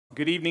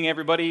Good evening,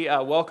 everybody.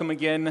 Welcome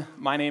again.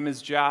 My name is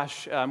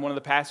Josh. I'm one of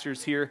the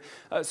pastors here.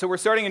 So we're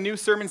starting a new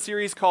sermon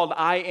series called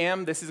I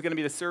Am. This is going to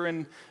be the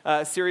sermon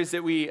series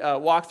that we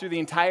walk through the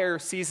entire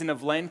season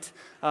of Lent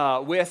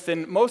with.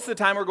 And most of the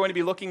time, we're going to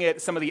be looking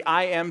at some of the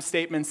I Am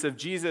statements of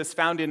Jesus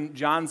found in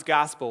John's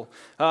Gospel.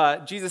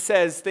 Jesus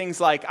says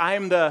things like, I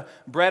am the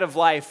bread of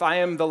life. I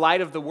am the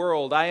light of the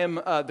world. I am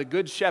the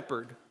good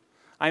shepherd.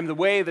 I am the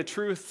way, the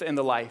truth, and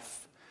the life.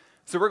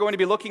 So we're going to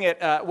be looking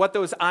at what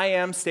those I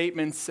am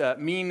statements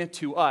mean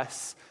to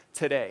us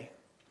today.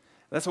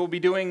 That's what we'll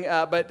be doing,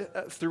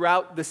 but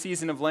throughout the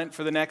season of Lent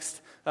for the next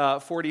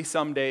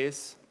 40-some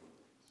days.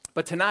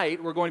 But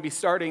tonight, we're going to be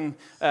starting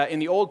in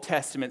the Old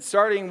Testament,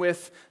 starting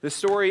with the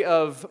story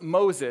of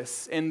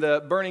Moses in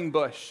the burning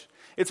bush.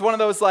 It's one of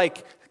those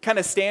kind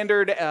of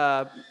standard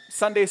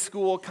Sunday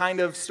school kind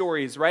of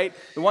stories, right?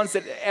 The ones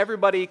that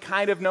everybody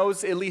kind of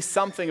knows at least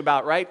something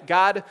about, right?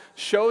 God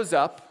shows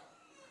up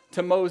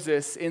to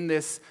Moses in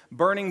this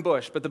burning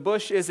bush. But the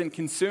bush isn't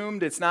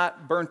consumed, it's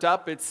not burnt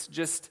up, it's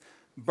just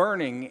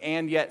burning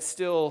and yet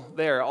still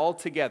there all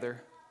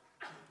together.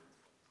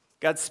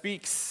 God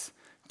speaks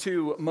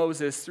to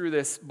Moses through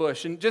this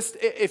bush. And just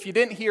if you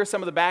didn't hear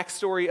some of the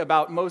backstory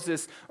about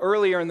Moses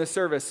earlier in the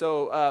service,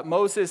 so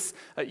Moses,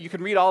 you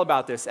can read all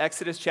about this,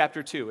 Exodus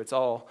chapter 2, it's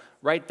all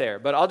right there.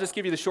 But I'll just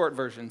give you the short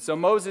version. So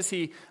Moses,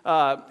 he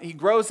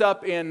grows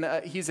up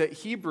he's a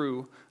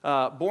Hebrew,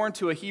 born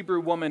to a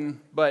Hebrew woman,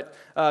 but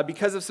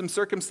because of some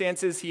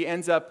circumstances, he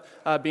ends up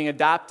being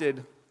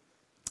adopted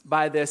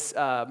by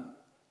the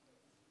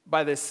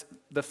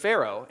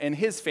Pharaoh and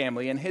his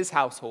family and his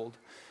household.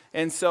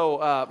 And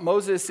so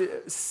Moses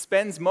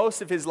spends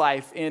most of his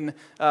life in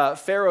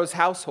Pharaoh's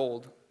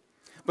household.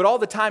 But all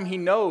the time he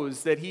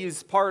knows that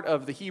he's part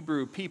of the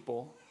Hebrew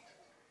people.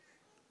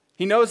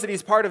 He knows that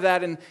he's part of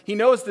that, and he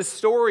knows the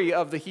story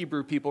of the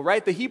Hebrew people,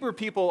 right? The Hebrew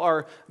people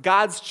are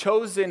God's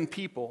chosen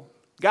people.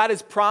 God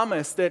has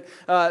promised that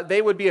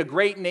they would be a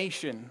great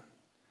nation.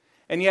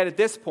 And yet at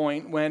this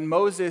point, when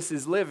Moses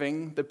is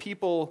living, the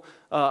people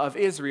of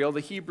Israel,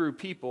 the Hebrew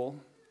people,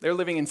 they're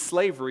living in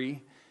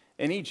slavery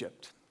in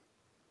Egypt.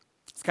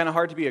 It's kind of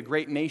hard to be a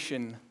great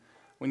nation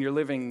when you're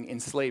living in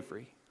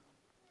slavery.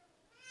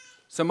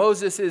 So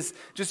Moses is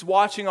just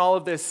watching all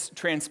of this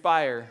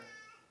transpire.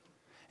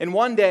 And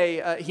one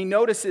day, he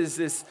notices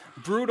this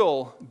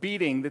brutal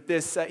beating that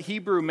this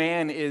Hebrew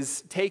man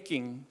is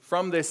taking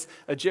from this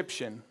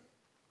Egyptian.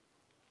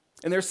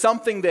 And there's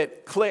something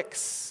that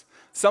clicks,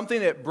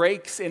 something that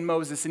breaks in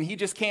Moses, and he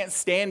just can't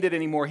stand it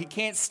anymore. He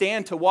can't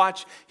stand to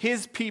watch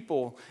his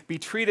people be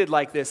treated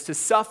like this, to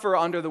suffer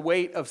under the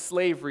weight of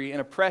slavery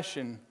and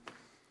oppression.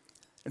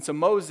 And so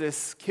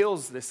Moses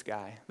kills this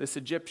guy, this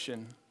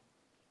Egyptian.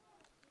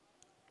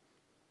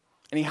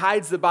 And he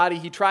hides the body.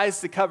 He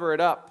tries to cover it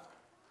up.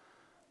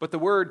 But the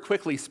word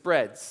quickly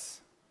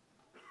spreads.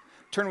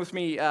 Turn with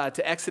me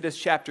to Exodus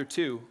chapter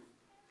 2.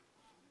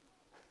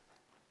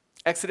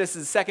 Exodus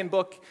is the second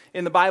book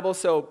in the Bible,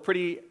 so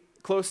pretty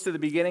close to the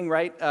beginning,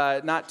 right?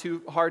 Not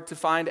too hard to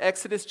find.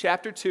 Exodus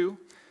chapter 2,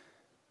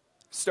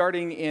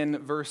 starting in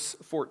verse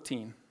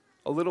 14,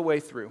 a little way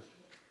through.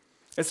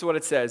 This is what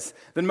it says.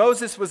 Then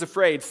Moses was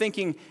afraid,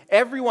 thinking,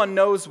 everyone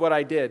knows what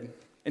I did.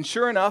 And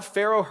sure enough,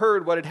 Pharaoh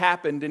heard what had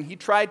happened, and he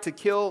tried to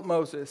kill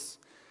Moses.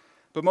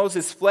 But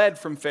Moses fled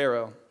from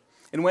Pharaoh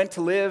and went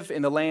to live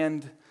in the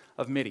land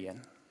of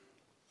Midian.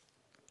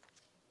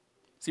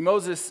 See,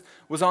 Moses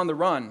was on the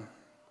run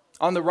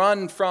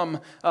from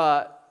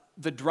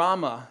the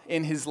drama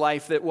in his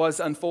life that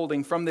was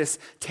unfolding, from this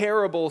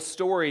terrible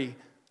story,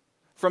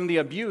 from the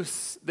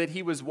abuse that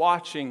he was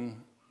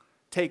watching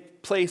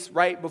take place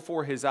right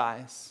before his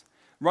eyes.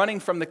 Running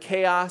from the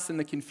chaos and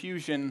the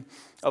confusion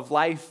of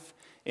life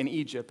in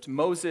Egypt,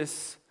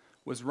 Moses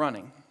was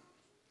running.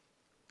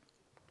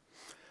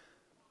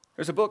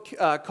 There's a book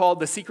called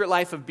The Secret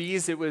Life of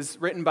Bees. It was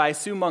written by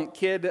Sue Monk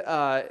Kidd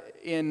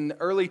in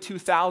early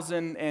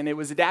 2000, and it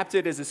was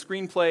adapted as a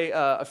screenplay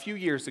a few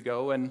years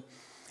ago. And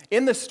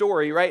in the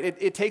story, right,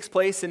 it takes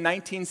place in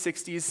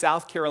 1960s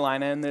South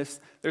Carolina, and there's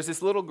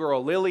this little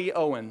girl, Lily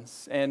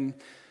Owens, and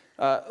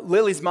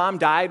Lily's mom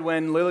died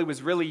when Lily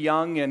was really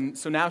young, and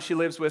so now she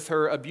lives with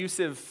her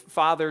abusive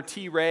father,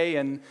 T. Ray,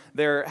 and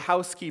their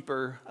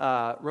housekeeper,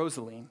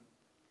 Rosaline.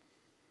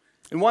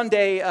 And one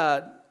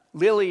day,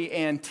 Lily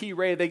and T.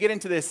 Ray, they get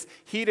into this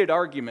heated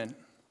argument,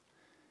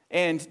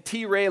 and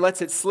T. Ray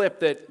lets it slip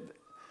that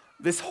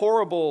this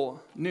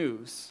horrible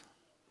news,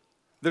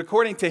 that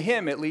according to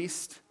him at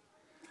least,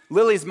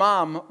 Lily's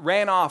mom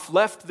ran off,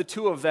 left the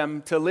two of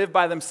them to live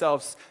by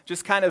themselves,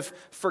 just kind of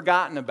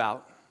forgotten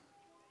about.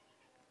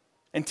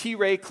 And T.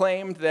 Ray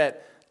claimed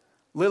that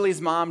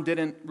Lily's mom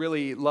didn't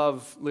really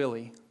love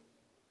Lily.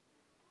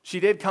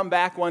 She did come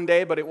back one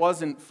day, but it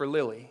wasn't for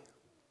Lily.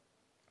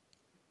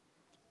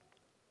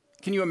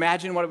 Can you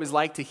imagine what it was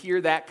like to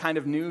hear that kind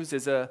of news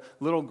as a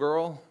little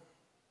girl?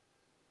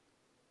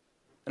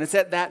 And it's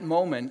at that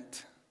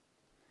moment,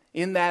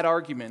 in that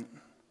argument,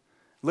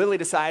 Lily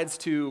decides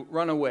to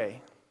run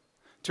away,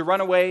 to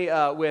run away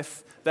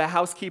with the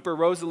housekeeper,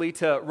 Rosalie,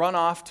 to run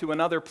off to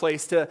another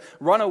place, to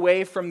run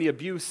away from the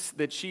abuse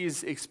that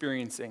she's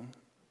experiencing,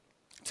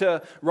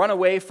 to run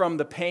away from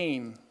the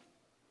pain,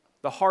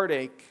 the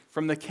heartache,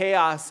 from the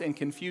chaos and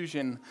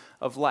confusion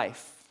of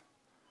life.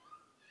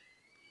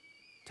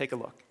 Take a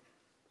look.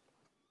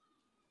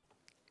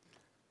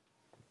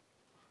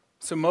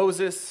 So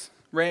Moses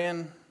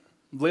ran,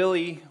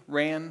 Lily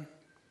ran.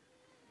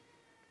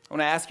 I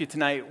want to ask you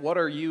tonight, what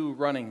are you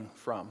running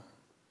from?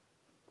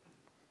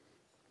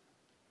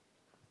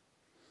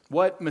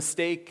 What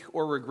mistake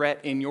or regret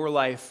in your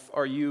life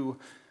are you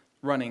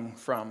running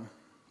from?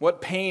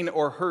 What pain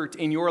or hurt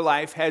in your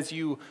life has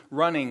you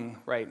running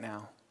right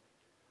now?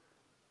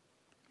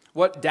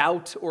 What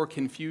doubt or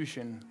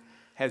confusion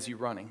has you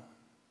running?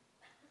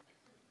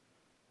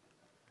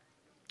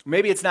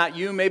 Maybe it's not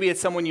you, maybe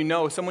it's someone you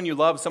know, someone you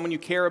love, someone you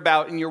care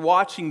about, and you're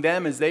watching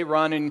them as they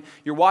run, and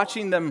you're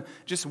watching them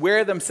just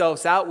wear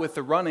themselves out with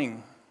the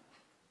running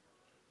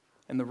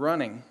and the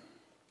running,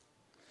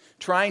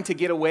 trying to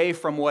get away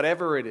from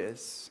whatever it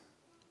is.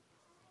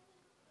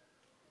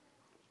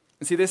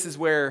 And see, this is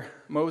where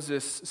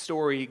Moses'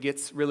 story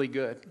gets really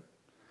good.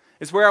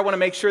 It's where I want to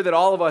make sure that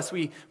all of us,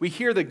 we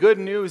hear the good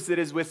news that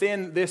is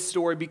within this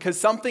story, because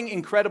something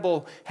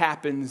incredible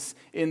happens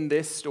in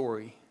this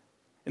story.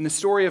 In the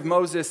story of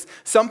Moses,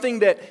 something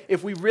that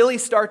if we really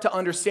start to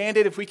understand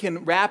it, if we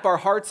can wrap our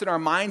hearts and our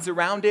minds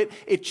around it,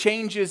 it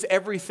changes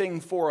everything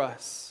for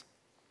us.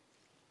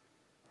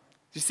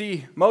 You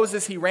see,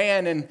 Moses, he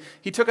ran and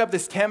he took up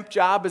this temp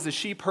job as a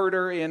sheep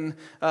herder in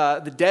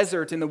the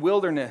desert, in the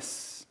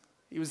wilderness.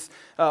 He was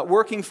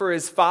working for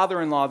his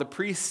father-in-law, the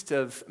priest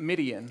of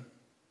Midian.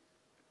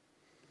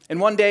 And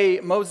one day,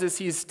 Moses,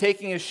 he's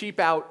taking his sheep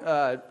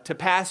out to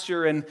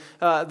pasture, and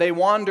they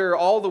wander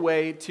all the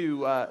way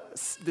to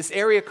this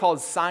area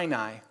called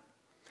Sinai.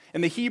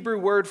 And the Hebrew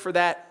word for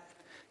that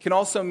can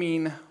also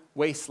mean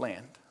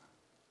wasteland.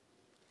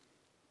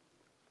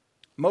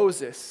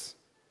 Moses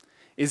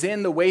is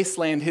in the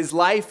wasteland. His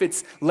life,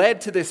 it's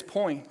led to this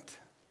point.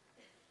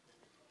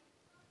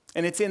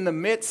 And it's in the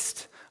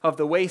midst of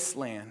the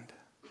wasteland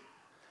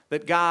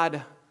that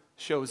God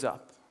shows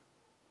up.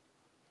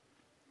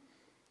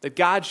 That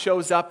God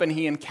shows up and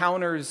he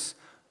encounters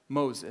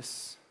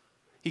Moses.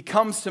 He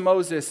comes to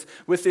Moses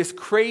with this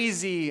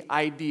crazy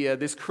idea,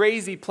 this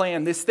crazy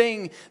plan, this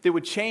thing that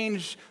would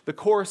change the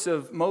course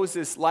of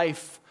Moses'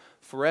 life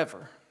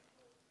forever.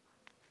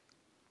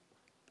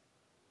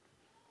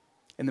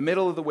 In the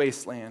middle of the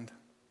wasteland,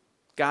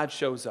 God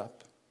shows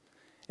up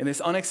in this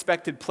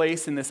unexpected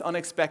place, in this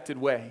unexpected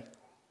way.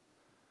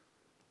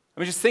 I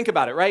mean, just think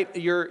about it, right?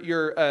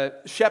 You're a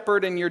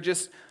shepherd and you're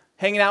just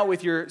hanging out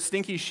with your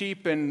stinky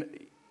sheep, and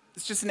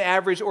it's just an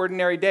average,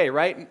 ordinary day,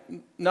 right?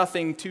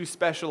 Nothing too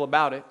special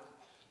about it.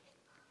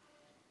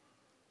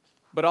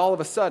 But all of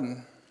a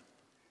sudden,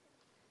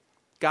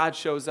 God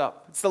shows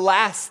up. It's the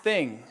last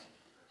thing,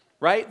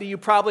 right, that you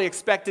probably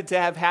expected to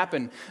have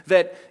happen.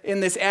 That in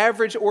this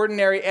average,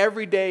 ordinary,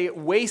 everyday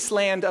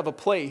wasteland of a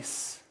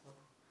place,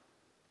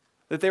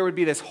 that there would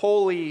be this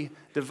holy,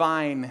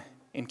 divine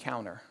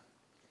encounter.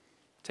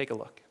 Take a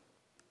look.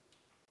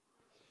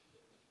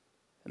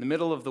 In the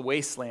middle of the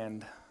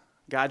wasteland,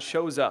 God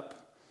shows up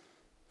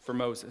for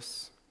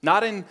Moses.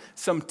 Not in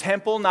some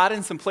temple, not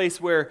in some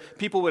place where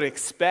people would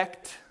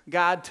expect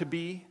God to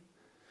be,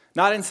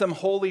 not in some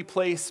holy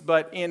place,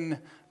 but in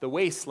the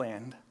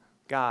wasteland,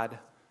 God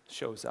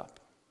shows up.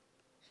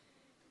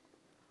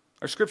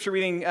 Our scripture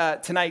reading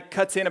tonight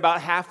cuts in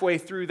about halfway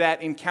through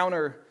that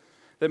encounter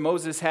that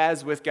Moses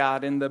has with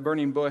God in the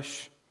burning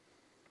bush.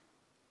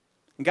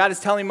 And God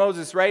is telling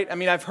Moses, right? I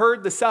mean, I've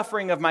heard the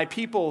suffering of my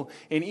people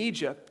in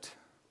Egypt,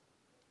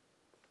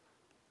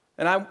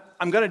 and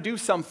I'm going to do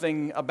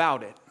something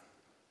about it.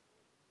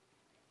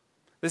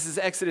 This is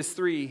Exodus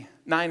 3,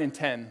 9 and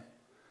 10.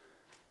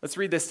 Let's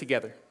read this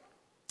together.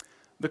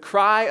 The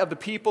cry of the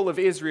people of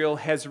Israel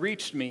has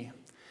reached me,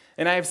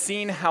 and I have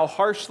seen how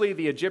harshly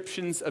the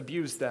Egyptians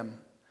abused them.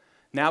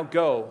 Now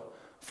go,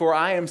 for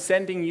I am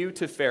sending you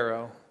to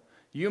Pharaoh.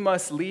 You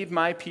must lead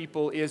my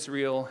people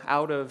Israel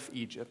out of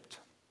Egypt.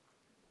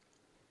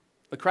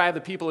 The cry of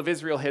the people of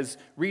Israel has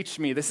reached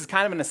me. This is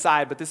kind of an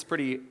aside, but this is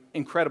pretty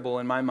incredible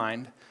in my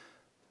mind.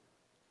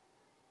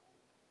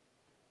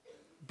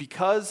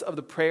 Because of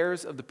the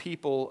prayers of the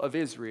people of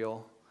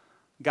Israel,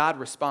 God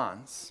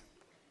responds.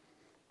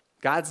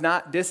 God's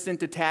not distant,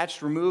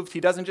 detached, removed. He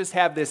doesn't just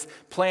have this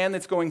plan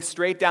that's going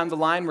straight down the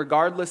line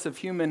regardless of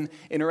human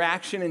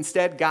interaction.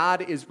 Instead,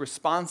 God is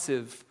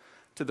responsive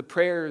to the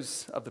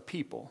prayers of the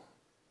people.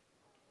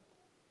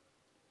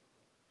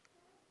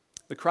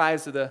 The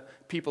cries of the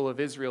people of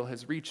Israel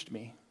has reached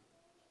me.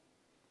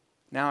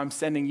 Now I'm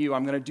sending you.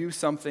 I'm going to do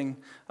something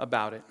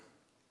about it.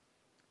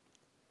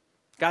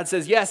 God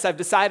says, yes, I've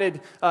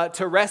decided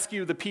to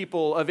rescue the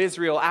people of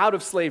Israel out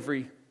of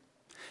slavery.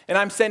 And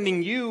I'm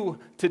sending you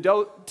to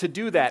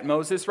do that,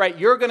 Moses, right?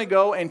 You're going to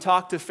go and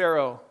talk to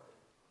Pharaoh.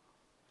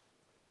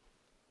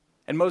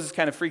 And Moses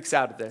kind of freaks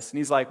out at this. And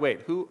he's like,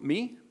 wait, who?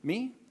 Me?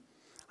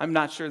 I'm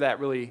not sure that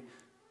really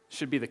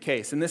should be the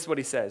case. And this is what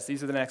he says.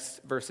 These are the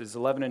next verses,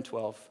 11 and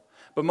 12.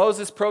 But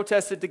Moses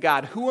protested to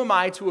God, "Who am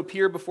I to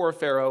appear before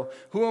Pharaoh?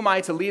 Who am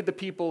I to lead the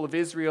people of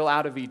Israel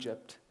out of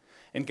Egypt?"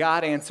 And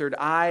God answered,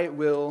 "I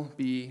will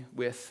be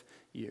with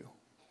you."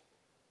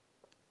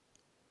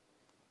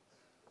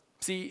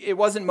 See, it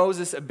wasn't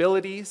Moses'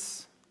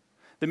 abilities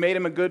that made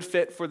him a good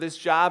fit for this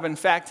job. In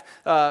fact,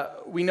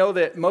 we know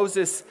that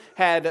Moses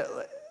had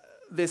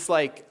this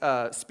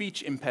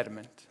speech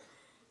impediment.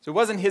 So it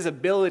wasn't his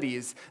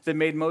abilities that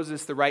made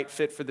Moses the right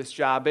fit for this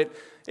job.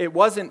 It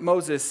wasn't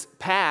Moses'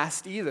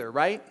 past either,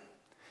 right?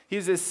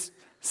 He's this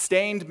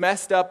stained,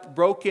 messed up,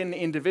 broken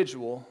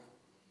individual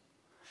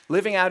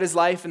living out his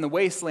life in the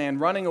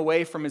wasteland, running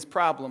away from his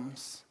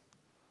problems.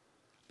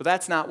 But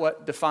that's not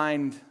what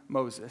defined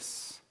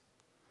Moses.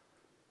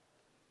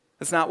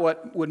 That's not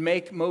what would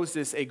make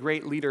Moses a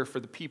great leader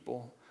for the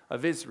people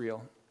of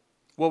Israel.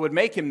 What would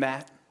make him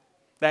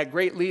that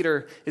great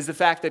leader is the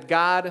fact that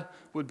God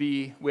would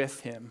be with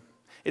him.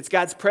 It's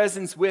God's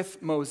presence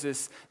with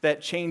Moses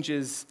that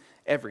changes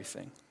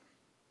everything.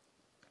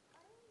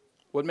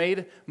 What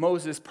made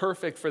Moses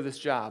perfect for this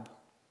job,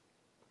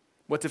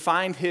 what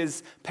defined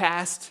his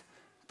past,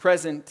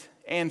 present,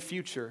 and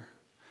future,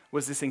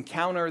 was this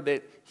encounter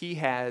that he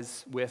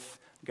has with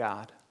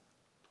God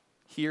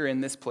here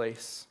in this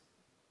place.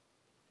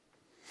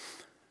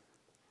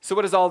 So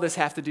what does all this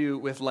have to do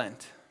with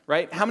Lent,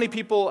 right? How many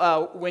people,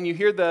 when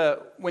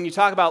you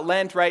talk about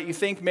Lent, right, you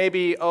think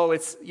maybe,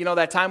 it's,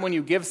 that time when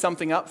you give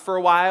something up for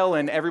a while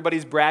and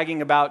everybody's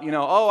bragging about,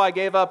 I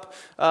gave up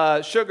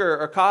sugar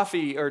or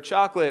coffee or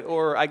chocolate,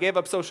 or I gave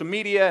up social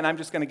media and I'm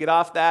just going to get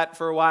off that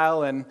for a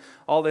while and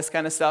all this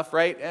kind of stuff,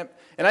 right?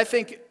 And I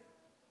think,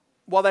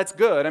 while that's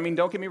good,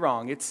 don't get me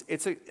wrong,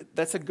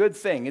 that's a good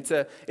thing. It's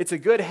a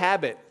good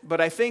habit, but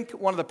I think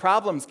one of the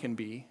problems can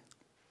be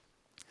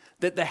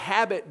that the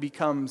habit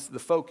becomes the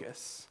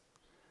focus.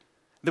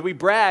 That we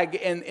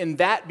brag and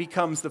that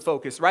becomes the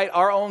focus, right?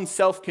 Our own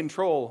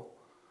self-control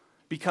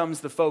becomes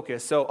the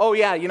focus. So,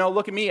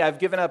 look at me, I've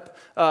given up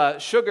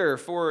sugar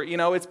for,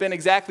 it's been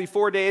exactly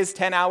 4 days,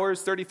 10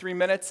 hours, 33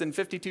 minutes, and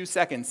 52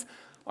 seconds.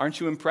 Aren't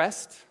you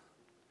impressed?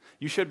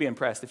 You should be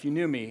impressed. If you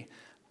knew me,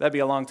 that'd be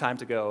a long time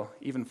to go.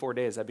 Even 4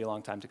 days, that'd be a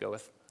long time to go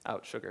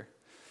without sugar.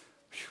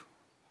 Whew.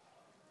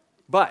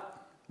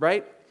 But,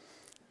 right?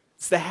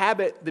 It's the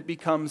habit that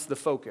becomes the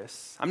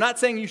focus. I'm not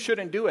saying you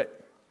shouldn't do it.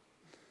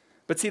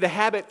 But see, the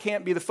habit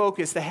can't be the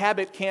focus. The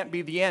habit can't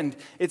be the end.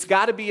 It's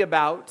got to be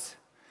about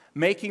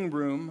making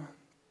room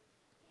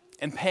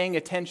and paying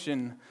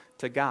attention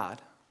to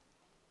God.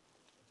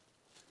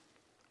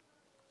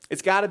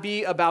 It's got to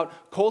be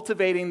about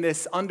cultivating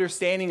this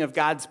understanding of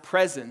God's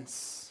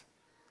presence.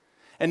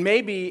 And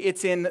maybe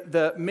it's in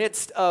the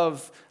midst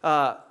of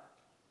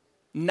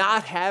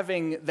not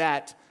having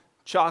that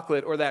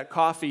chocolate or that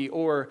coffee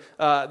or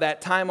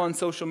that time on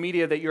social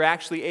media that you're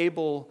actually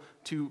able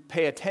to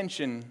pay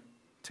attention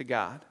to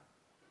God.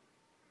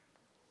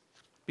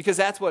 Because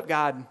that's what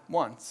God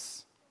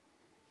wants.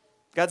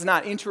 God's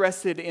not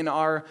interested in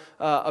our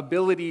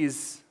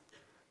abilities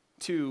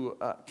to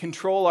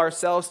control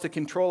ourselves, to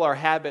control our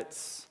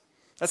habits.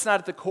 That's not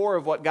at the core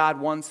of what God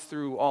wants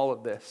through all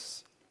of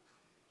this.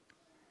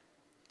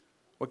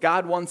 What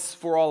God wants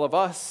for all of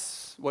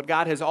us, what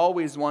God has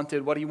always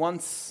wanted, what he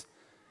wants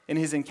in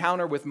his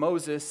encounter with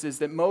Moses is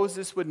that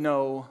Moses would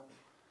know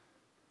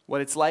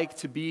what it's like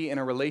to be in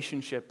a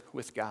relationship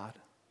with God.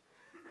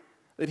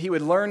 That he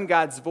would learn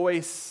God's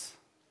voice,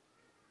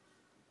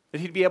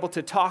 that he'd be able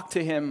to talk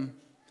to him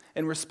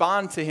and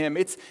respond to him.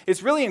 It's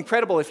really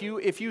incredible if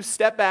you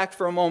step back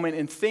for a moment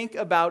and think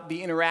about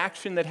the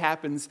interaction that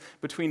happens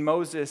between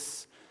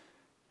Moses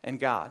and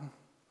God.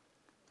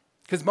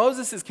 Because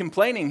Moses is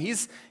complaining.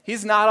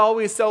 He's not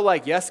always so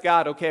like, yes,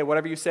 God, okay,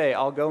 whatever you say,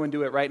 I'll go and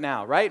do it right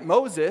now, right?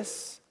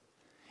 Moses,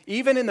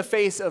 even in the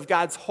face of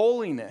God's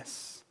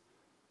holiness,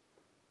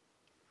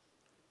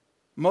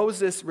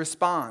 Moses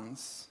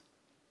responds.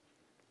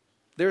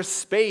 There's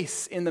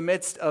space in the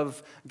midst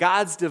of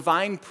God's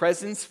divine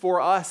presence for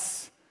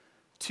us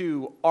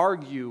to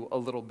argue a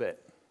little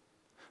bit,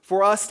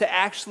 for us to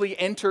actually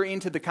enter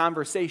into the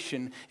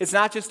conversation. It's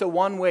not just a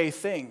one-way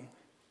thing.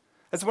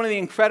 That's one of the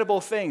incredible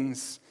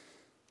things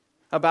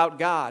about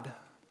God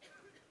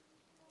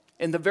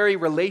and the very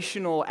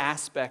relational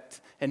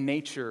aspect and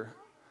nature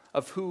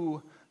of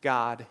who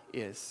God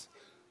is.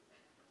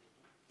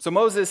 So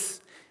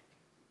Moses,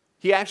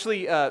 he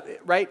actually,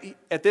 right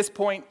at this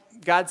point,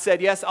 God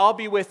said, yes, I'll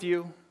be with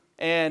you.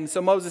 And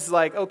so Moses is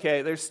like,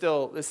 okay, this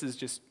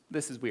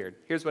is weird.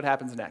 Here's what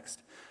happens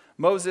next.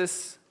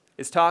 Moses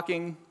is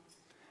talking.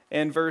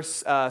 In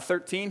verse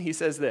 13, he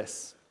says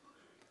this.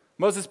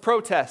 Moses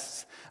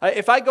protests.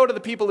 If I go to the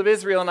people of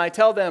Israel and I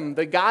tell them,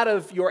 the God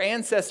of your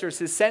ancestors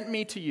has sent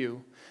me to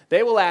you,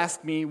 they will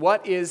ask me,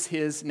 what is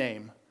his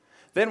name?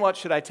 Then what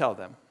should I tell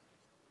them?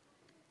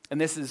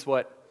 And this is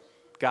what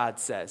God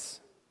says.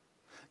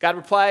 God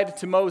replied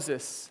to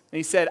Moses, and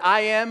he said,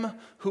 I am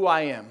who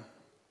I am.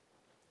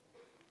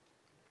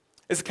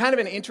 It's kind of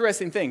an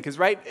interesting thing, because,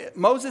 right,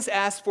 Moses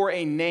asked for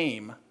a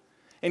name.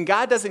 And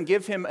God doesn't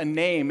give him a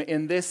name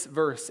in this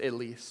verse, at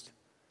least.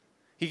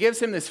 He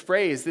gives him this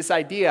phrase, this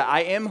idea,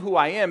 I am who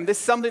I am. This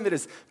is something that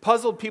has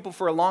puzzled people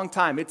for a long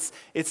time.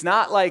 It's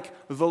not like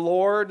the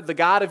Lord, the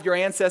God of your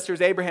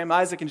ancestors, Abraham,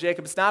 Isaac, and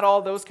Jacob. It's not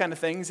all those kind of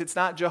things. It's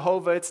not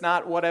Jehovah. It's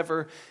not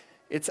whatever.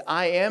 It's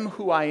I am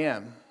who I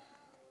am.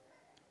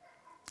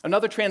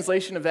 Another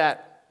translation of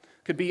that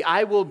could be,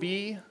 I will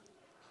be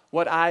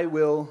what I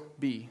will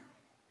be.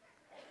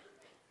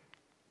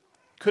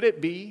 Could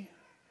it be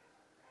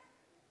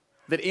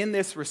that in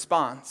this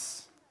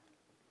response,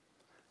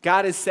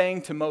 God is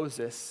saying to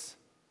Moses,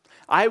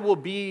 I will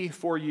be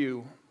for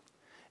you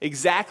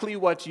exactly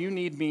what you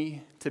need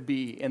me to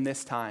be in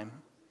this time.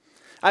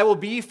 I will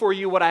be for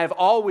you what I have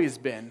always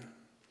been,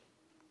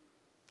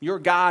 your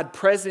God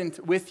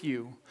present with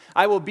you.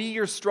 I will be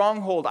your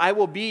stronghold. I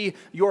will be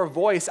your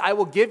voice. I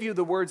will give you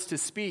the words to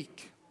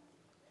speak.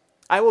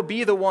 I will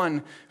be the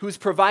one who's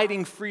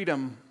providing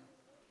freedom,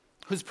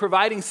 who's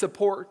providing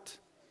support,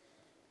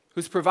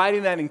 who's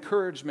providing that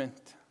encouragement.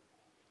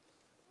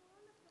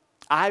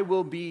 I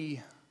will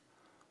be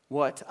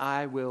what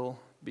I will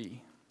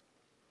be.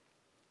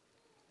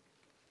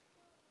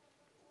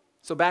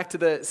 So back to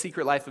the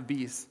secret life of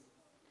bees.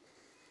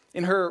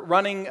 In her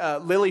running,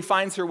 Lily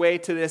finds her way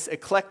to this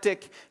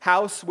eclectic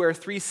house where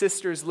three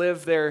sisters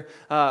live. They're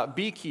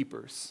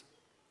beekeepers.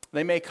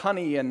 They make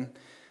honey, and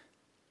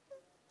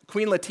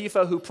Queen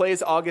Latifah, who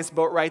plays August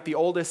Boatwright, the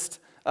oldest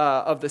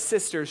of the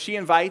sisters, she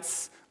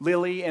invites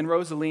Lily and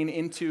Rosaline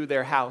into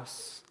their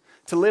house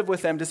to live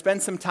with them, to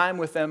spend some time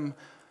with them.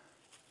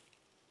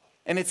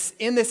 And it's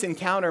in this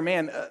encounter,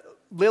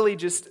 Lily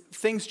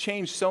things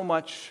change so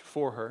much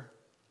for her.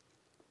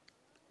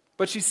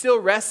 But she's still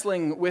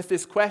wrestling with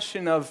this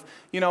question of,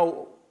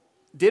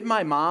 did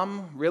my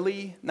mom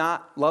really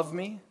not love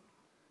me?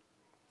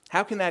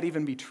 How can that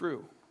even be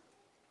true?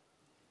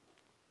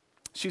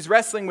 She's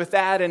wrestling with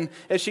that, and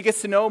as she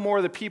gets to know more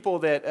of the people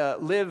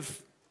that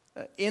live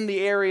in the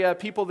area,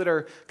 people that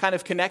are kind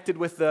of connected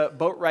with the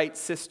Boatwright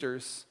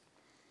sisters,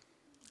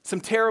 some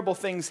terrible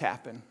things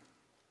happen.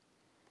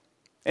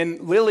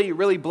 And Lily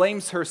really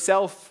blames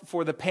herself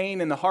for the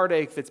pain and the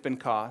heartache that's been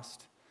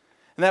caused.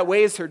 And that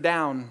weighs her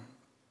down.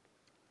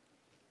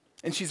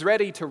 And she's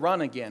ready to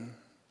run again.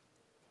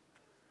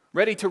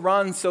 Ready to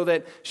run so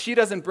that she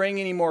doesn't bring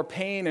any more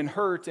pain and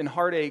hurt and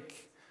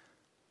heartache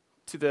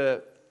to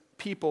the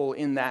people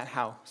in that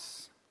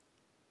house.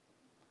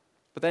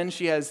 But then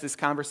she has this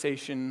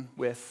conversation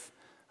with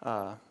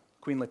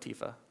Queen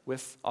Latifah,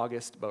 with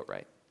August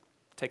Boatwright.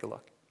 Take a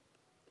look.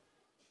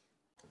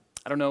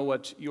 I don't know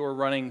what you're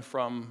running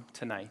from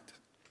tonight.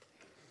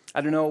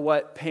 I don't know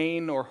what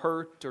pain or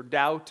hurt or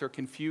doubt or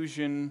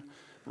confusion,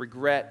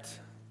 regret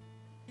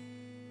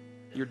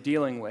you're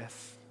dealing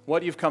with.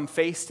 What you've come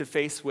face to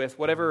face with,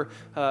 whatever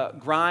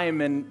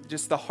grime and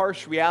just the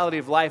harsh reality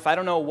of life. I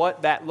don't know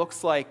what that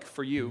looks like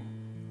for you.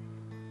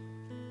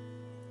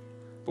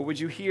 But would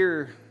you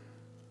hear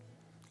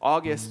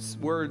August's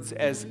words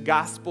as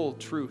gospel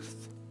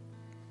truth?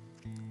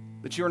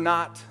 That you're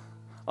not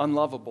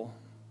unlovable.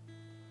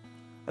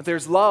 That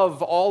there's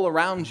love all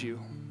around you.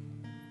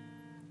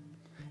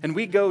 And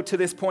we go to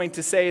this point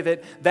to say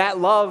that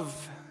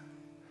love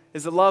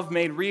is a love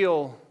made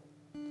real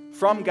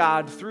from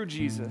God through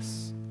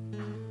Jesus,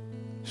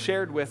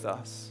 shared with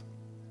us.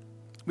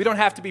 We don't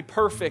have to be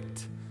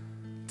perfect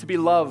to be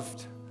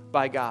loved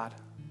by God.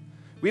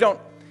 We don't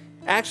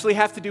actually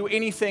have to do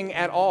anything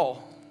at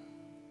all.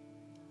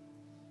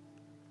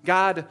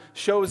 God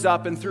shows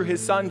up, and through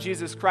his Son,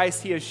 Jesus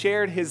Christ, he has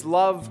shared his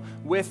love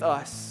with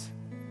us,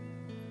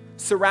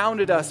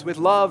 surrounded us with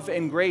love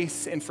and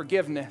grace and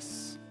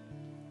forgiveness.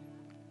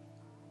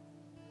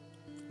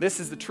 This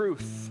is the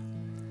truth.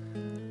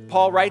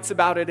 Paul writes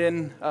about it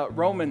in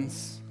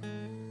Romans,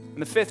 in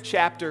the 5th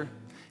chapter.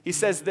 He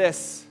says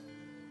this.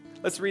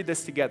 Let's read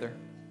this together.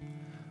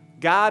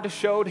 God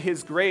showed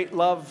his great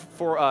love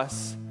for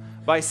us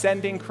by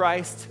sending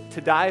Christ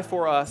to die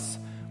for us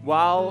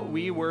while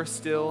we were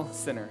still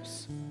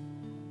sinners.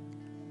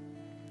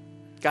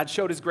 God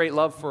showed his great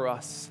love for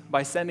us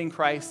by sending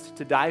Christ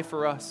to die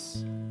for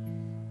us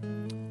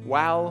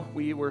while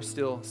we were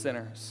still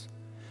sinners.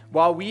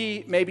 While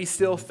we maybe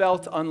still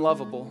felt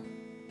unlovable,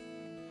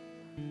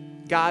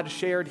 God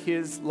shared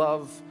his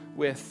love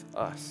with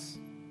us.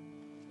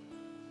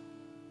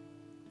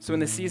 So in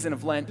the season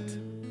of Lent,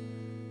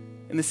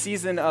 in the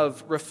season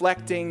of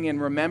reflecting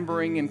and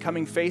remembering and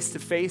coming face to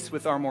face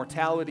with our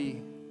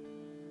mortality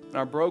and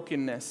our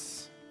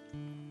brokenness,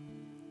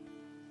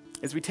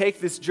 as we take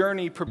this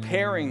journey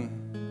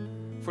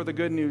preparing for the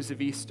good news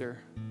of Easter,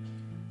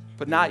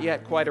 but not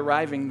yet quite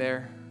arriving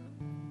there,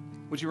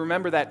 would you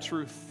remember that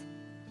truth?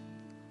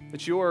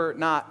 That you're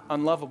not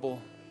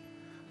unlovable,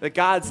 that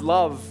God's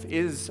love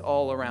is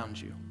all around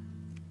you.